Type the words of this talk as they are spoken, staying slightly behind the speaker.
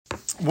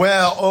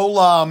Well,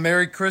 hola,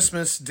 Merry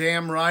Christmas.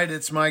 Damn right,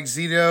 it's Mike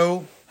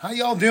Zito. How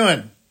y'all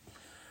doing?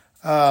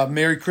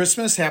 Merry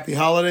Christmas, Happy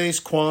Holidays,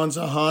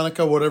 Kwanzaa,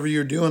 Hanukkah, whatever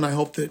you're doing. I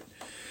hope that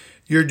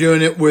you're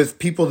doing it with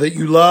people that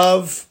you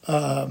love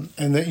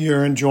and that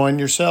you're enjoying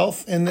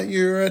yourself and that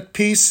you're at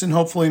peace and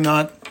hopefully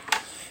not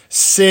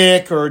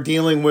sick or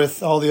dealing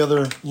with all the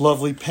other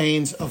lovely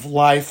pains of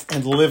life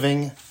and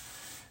living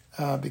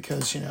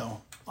because,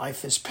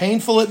 life is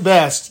painful at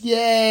best.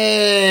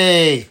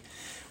 Yay!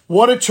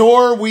 What a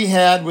tour we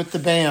had with the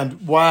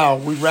band. Wow,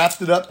 we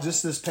wrapped it up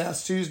just this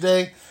past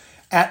Tuesday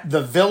at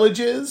the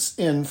Villages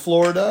in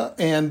Florida.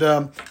 And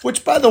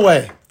which, by the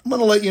way, I'm going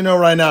to let you know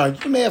right now,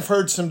 you may have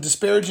heard some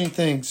disparaging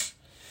things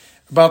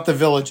about the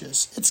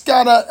Villages. It's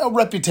got a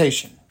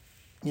reputation,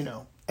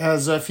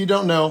 as if you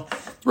don't know,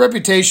 the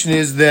reputation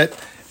is that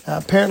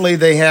apparently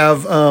they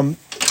have the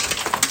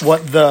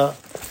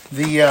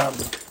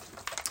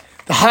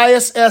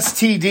highest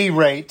STD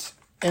rate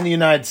in the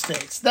United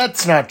States.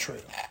 That's not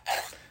true.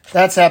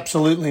 That's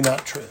absolutely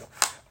not true.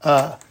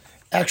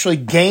 Actually,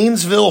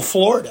 Gainesville,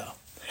 Florida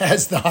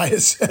has the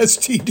highest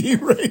STD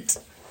rate,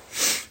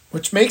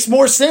 which makes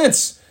more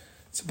sense.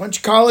 It's a bunch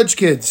of college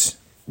kids,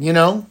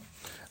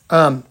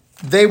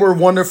 They were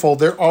wonderful.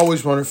 They're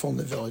always wonderful in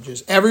the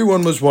Villages.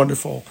 Everyone was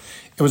wonderful.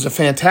 It was a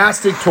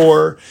fantastic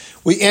tour.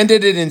 We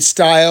ended it in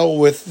style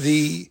with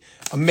the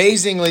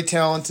amazingly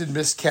talented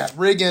Miss Kat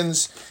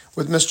Riggins,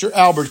 with Mr.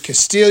 Albert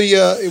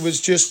Castilla. It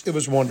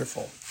was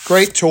wonderful.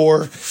 Great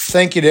tour.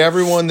 Thank you to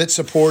everyone that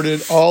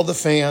supported, all the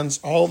fans,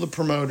 all the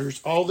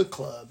promoters, all the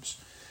clubs.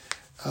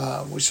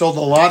 We sold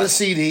a lot of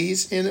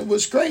CDs, and it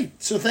was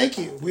great. So thank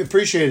you. We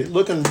appreciate it.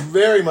 Looking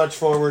very much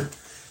forward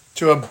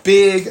to a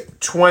big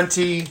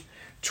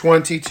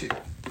 2022.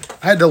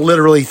 I had to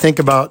literally think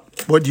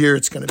about what year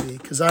it's going to be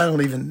because I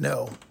don't even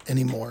know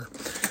anymore.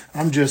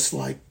 I'm just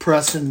like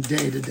pressing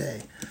day to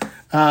day.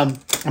 I'm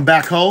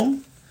back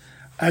home.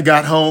 I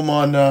got home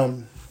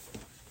on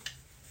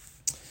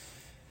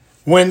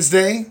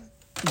Wednesday,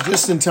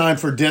 just in time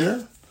for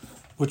dinner,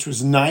 which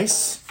was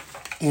nice.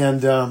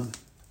 And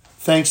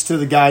thanks to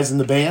the guys in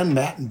the band,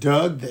 Matt and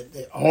Doug, that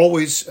they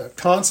always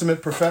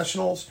consummate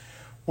professionals,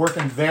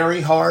 working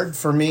very hard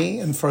for me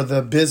and for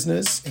the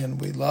business,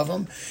 and we love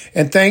them.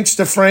 And thanks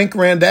to Frank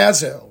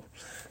Randazzo.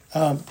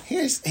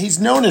 He's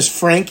known as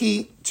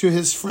Frankie to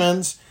his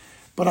friends,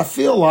 but I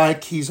feel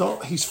like he's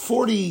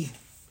 40.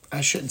 I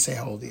shouldn't say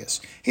how old he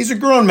is. He's a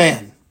grown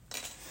man,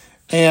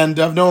 and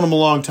I've known him a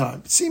long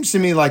time. It seems to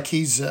me like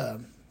he's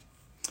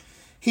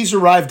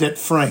arrived at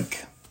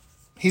Frank.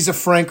 He's a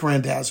Frank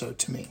Randazzo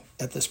to me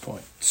at this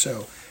point.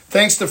 So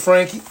thanks to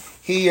Frank.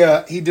 He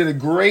did a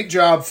great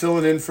job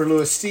filling in for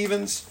Louis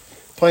Stevens,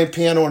 playing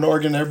piano and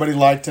organ. Everybody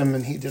liked him,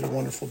 and he did a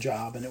wonderful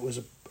job. And it was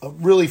a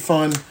really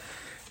fun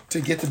to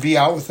get to be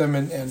out with him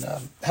and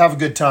have a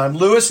good time.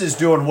 Louis is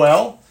doing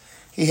well.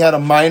 He had a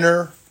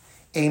minor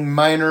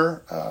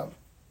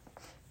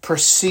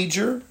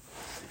procedure.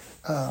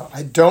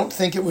 I don't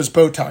think it was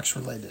Botox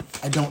related.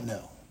 I don't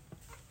know.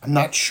 I'm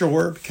not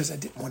sure because I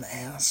didn't want to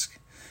ask.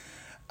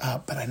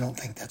 But I don't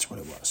think that's what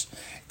it was.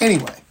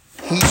 Anyway,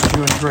 he's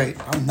doing great.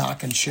 I'm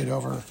knocking shit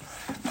over.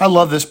 I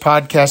love this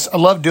podcast. I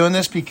love doing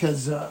this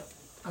because,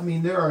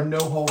 there are no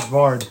holds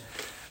barred.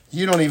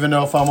 You don't even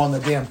know if I'm on the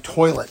damn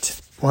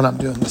toilet when I'm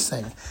doing this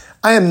thing.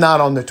 I am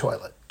not on the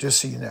toilet, just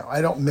so you know.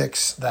 I don't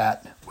mix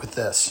that with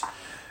this.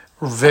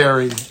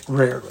 Very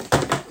rarely.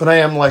 But I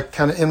am like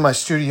kind of in my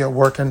studio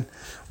working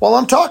while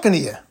I'm talking to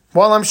you,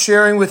 while I'm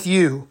sharing with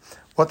you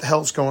what the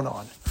hell's going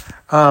on.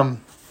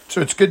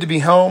 So it's good to be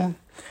home.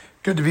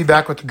 Good to be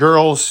back with the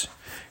girls.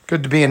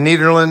 Good to be in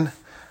Nederland.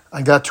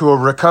 I got to a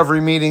recovery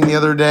meeting the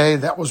other day.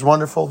 That was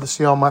wonderful to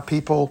see all my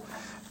people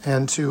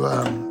and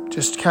to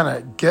just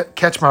kind of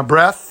catch my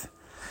breath.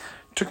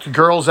 Took the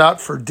girls out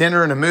for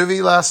dinner and a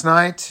movie last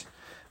night.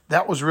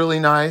 That was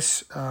really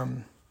nice.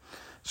 So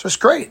it's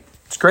great.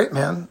 It's great,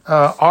 man.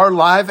 Our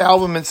live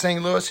album in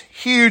St. Louis,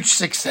 huge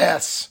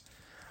success.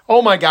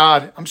 Oh, my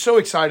God. I'm so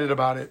excited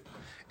about it.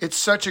 It's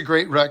such a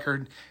great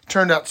record. It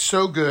turned out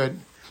so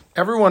good.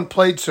 Everyone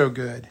played so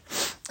good.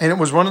 And it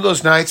was one of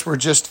those nights where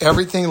just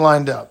everything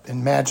lined up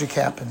and magic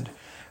happened.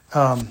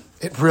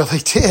 It really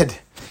did.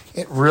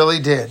 It really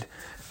did.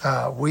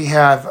 We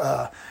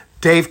have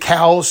Dave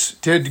Cowles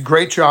did a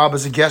great job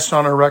as a guest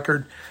on our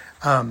record.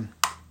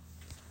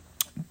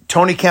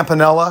 Tony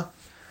Campanella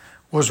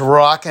was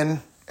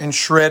rocking and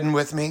shredding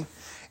with me.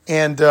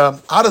 And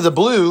out of the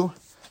blue,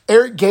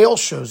 Eric Gale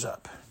shows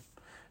up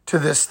to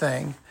this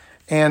thing.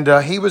 And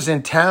he was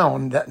in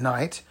town that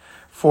night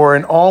for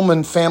an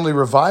Allman Family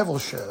Revival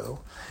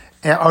show,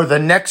 or the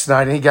next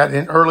night, and he got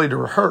in early to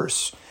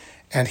rehearse.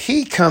 And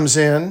he comes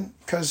in,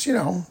 because,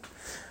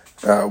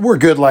 we're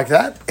good like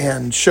that,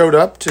 and showed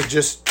up to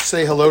just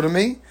say hello to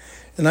me.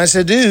 And I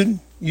said, dude,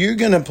 you're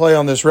going to play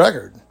on this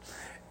record.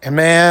 And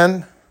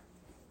man,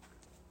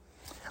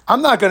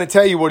 I'm not going to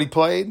tell you what he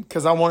played,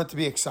 because I want it to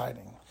be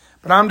exciting.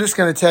 But I'm just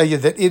going to tell you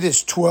that it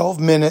is 12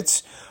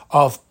 minutes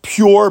of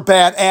pure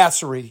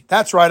badassery.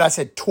 That's right, I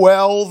said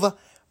 12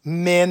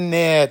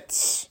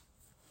 minutes.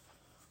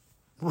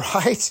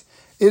 Right?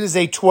 It is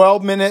a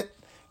 12-minute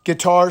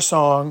guitar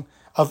song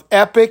of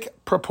epic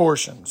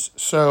proportions.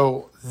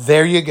 So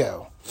there you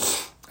go.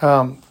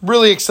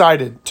 Really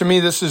excited. To me,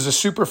 this is a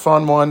super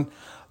fun one.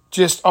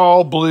 Just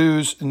all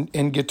blues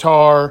and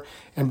guitar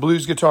and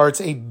blues guitar.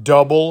 It's a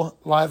double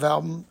live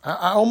album.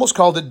 I almost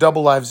called it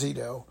Double Live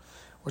Zito,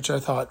 which I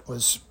thought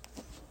was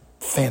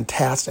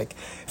fantastic.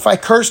 If I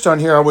cursed on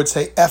here, I would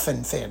say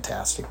effing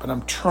fantastic, but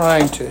I'm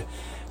trying to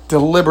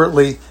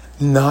deliberately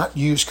not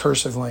use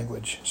cursive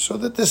language so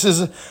that this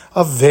is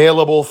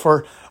available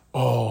for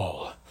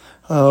all.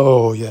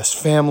 Oh, yes,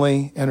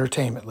 family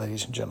entertainment,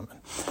 ladies and gentlemen.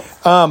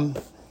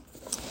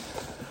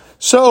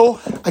 So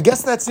I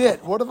guess that's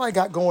it. What have I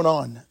got going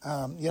on?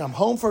 I'm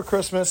home for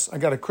Christmas. I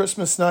got a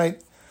Christmas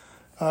night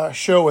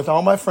show with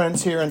all my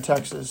friends here in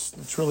Texas.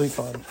 It's really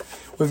fun.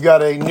 We've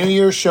got a New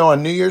Year's show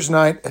on New Year's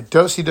night at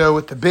Do-Si-Do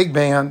with the big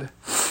band,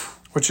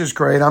 which is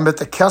great. I'm at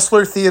the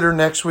Kessler Theater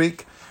next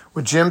week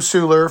with Jim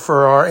Suhler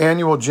for our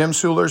annual Jim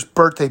Suhler's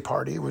birthday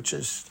party, which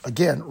is,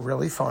 again,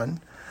 really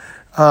fun.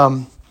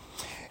 And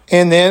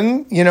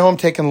then, I'm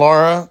taking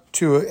Laura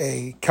to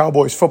a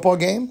Cowboys football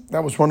game.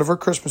 That was one of her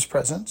Christmas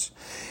presents.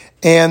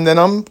 And then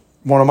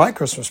one of my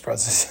Christmas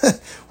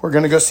presents. We're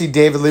going to go see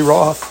David Lee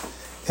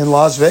Roth in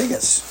Las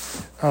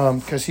Vegas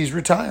because he's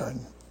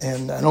retiring.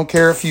 And I don't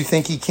care if you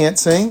think he can't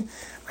sing.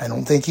 I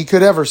don't think he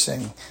could ever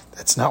sing.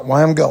 That's not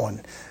why I'm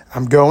going.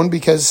 I'm going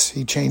because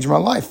he changed my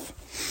life.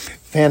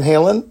 Van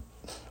Halen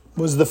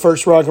was the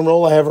first rock and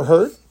roll I ever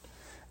heard.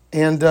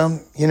 And, I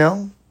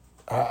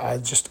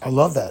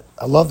love that.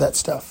 I love that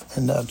stuff.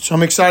 And so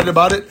I'm excited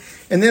about it.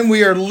 And then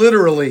we are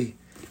literally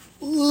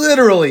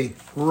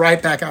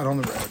right back out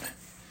on the road.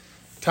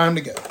 Time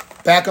to go.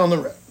 Back on the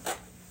road.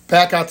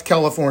 Back out to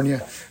California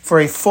for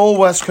a full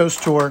West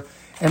Coast tour.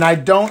 And I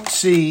don't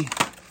see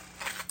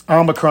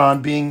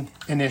Omicron being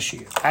an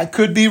issue. I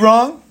could be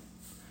wrong.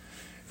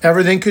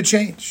 Everything could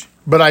change.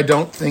 But I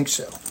don't think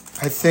so.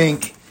 I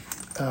think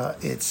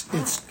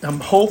I'm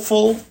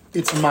hopeful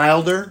it's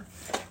milder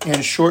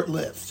and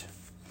short-lived.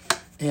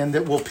 And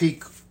that will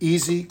peak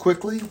easy,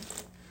 quickly.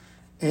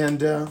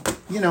 And,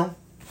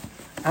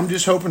 I'm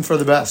just hoping for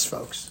the best,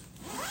 folks.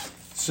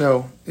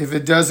 So if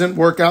it doesn't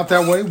work out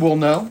that way, we'll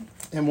know.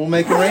 And we'll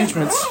make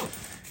arrangements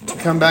to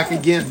come back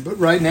again. But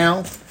right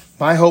now,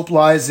 my hope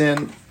lies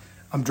in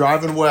I'm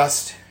driving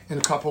west in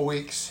a couple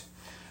weeks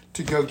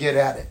to go get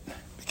at it.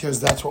 Because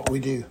that's what we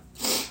do.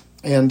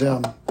 And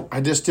I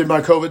just did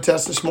my COVID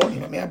test this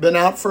morning. I've been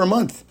out for a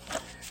month.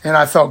 And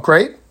I felt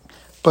great.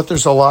 But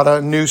there's a lot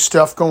of new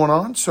stuff going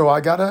on. So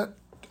I gotta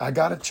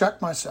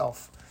check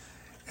myself.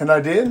 And I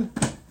did.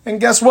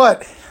 And guess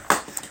what?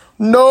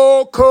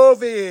 No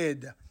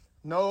COVID.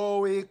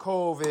 No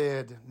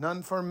COVID.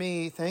 None for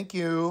me. Thank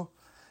you.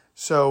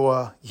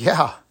 So,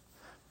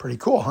 pretty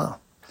cool, huh?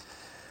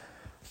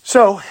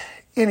 So,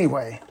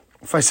 anyway,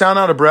 if I sound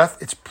out of breath,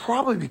 it's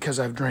probably because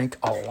I've drank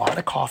a lot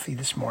of coffee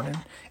this morning,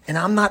 and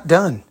I'm not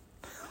done.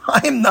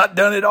 I am not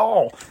done at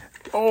all.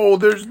 Oh,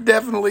 there's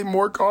definitely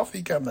more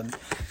coffee coming.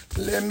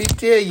 Let me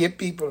tell you,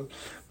 people,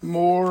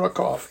 more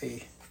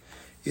coffee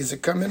is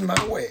coming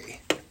my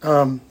way.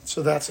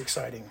 So that's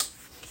exciting.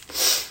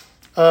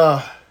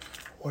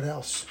 What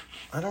else?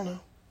 I don't know.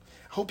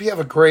 Hope you have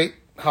a great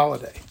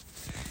holiday.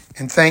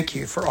 And thank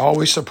you for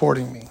always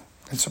supporting me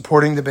and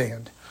supporting the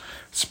band,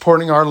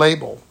 supporting our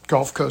label,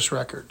 Gulf Coast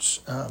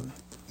Records.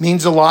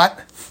 Means a lot.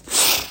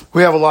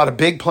 We have a lot of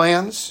big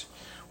plans.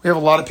 We have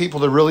a lot of people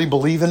that really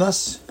believe in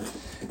us,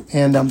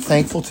 and I'm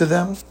thankful to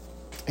them.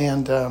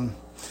 And,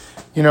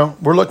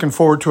 we're looking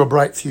forward to a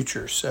bright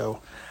future.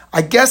 So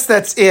I guess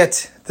that's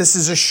it. This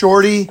is a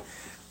shorty,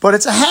 but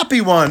it's a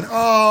happy one.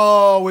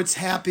 Oh, it's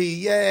happy.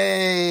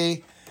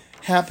 Yay.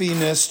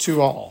 Happiness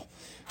to all.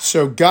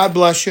 So God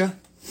bless you.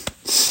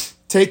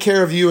 Take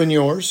care of you and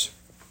yours.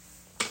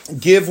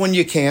 Give when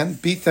you can.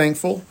 Be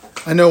thankful.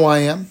 I know I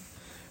am.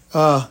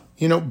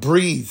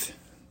 Breathe.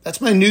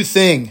 That's my new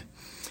thing.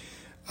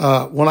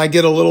 When I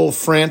get a little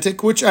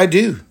frantic, which I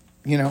do,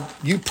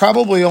 you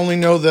probably only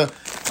know the,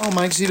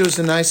 Mike Zito's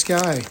a nice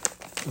guy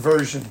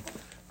version.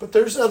 But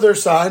there's the other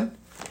side.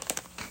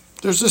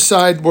 There's a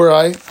side where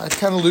I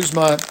kind of lose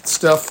my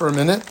stuff for a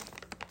minute.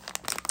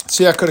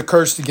 See, I could have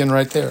cursed again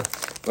right there,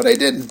 but I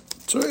didn't.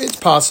 So it's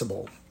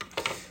possible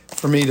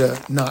for me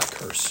to not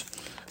curse.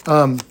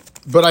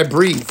 But I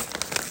breathe.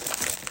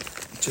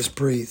 Just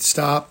breathe.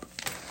 Stop.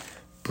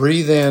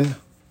 Breathe in.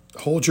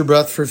 Hold your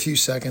breath for a few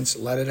seconds.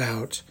 Let it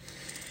out.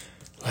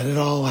 Let it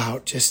all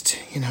out. Just,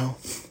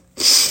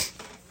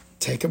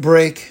 take a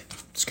break.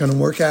 It's going to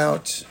work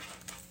out.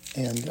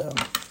 And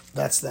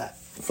that's that.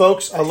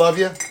 Folks, I love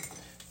you.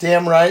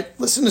 Damn right.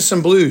 Listen to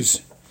some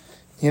blues.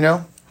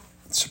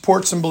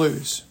 Support some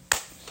blues.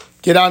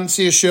 Get out and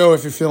see a show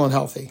if you're feeling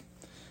healthy.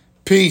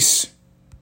 Peace.